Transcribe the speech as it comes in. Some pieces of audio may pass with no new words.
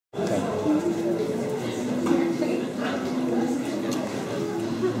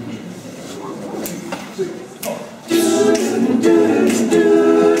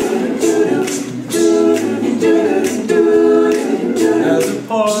There's a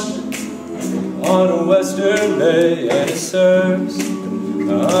port on a western bay, and it serves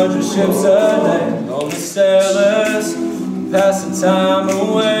 100 ships a day. All the sailors pass the time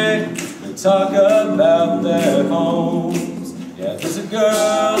away. They talk about their homes. Yeah, there's a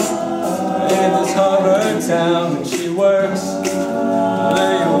girl in this harbor town, and she works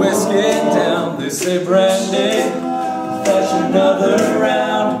laying whiskey down. They say, Brandy, fetch another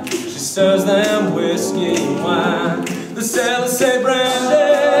round. She stirs them whiskey and wine. The sailors say, Brandy,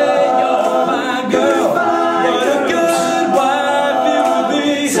 you're a fine girl. What a good wife you will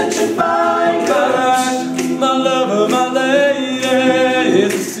be. Such a fine girl. My lover, my lady,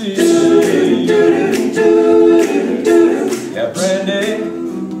 is the sea. Yeah, Brandy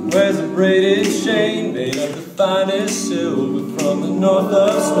wears a braided chain made of the finest silver from the north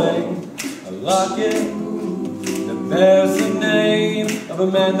of Spain. A locket that bears the name of a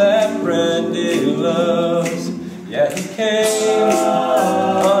man that Brandy loves. Yeah, he came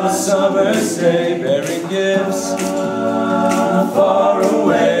on a summer's day, bearing gifts from far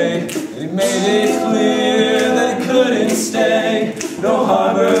away. And he made it clear that he couldn't stay. No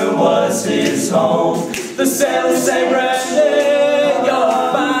harbor was his home. The sailors say, Brandy, you're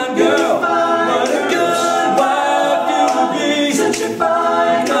a fine girl. What a good wife you will be. Such a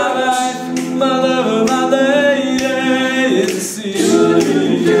fine wife, my lover, my lady, is the sea.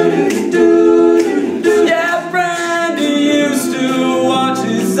 Yeah, Brandy used to watch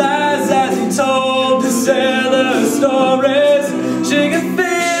his eyes as he told the sailor stories. She could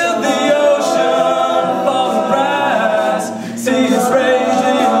feel the ocean fall and rise, see his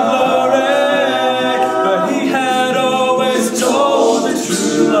raging glory. But he had always told the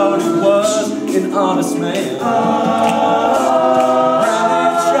truth, Lord, he was an honest man. Brandy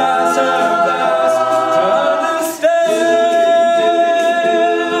tries her best to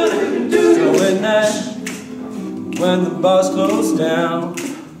understand. So at night, when the bars close down,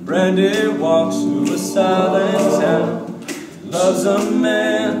 Brandy walks through a silent town. Loves a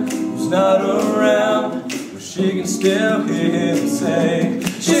man who's not around, but she can still hear him say.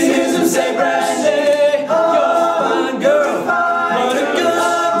 She hears him say, Brandy,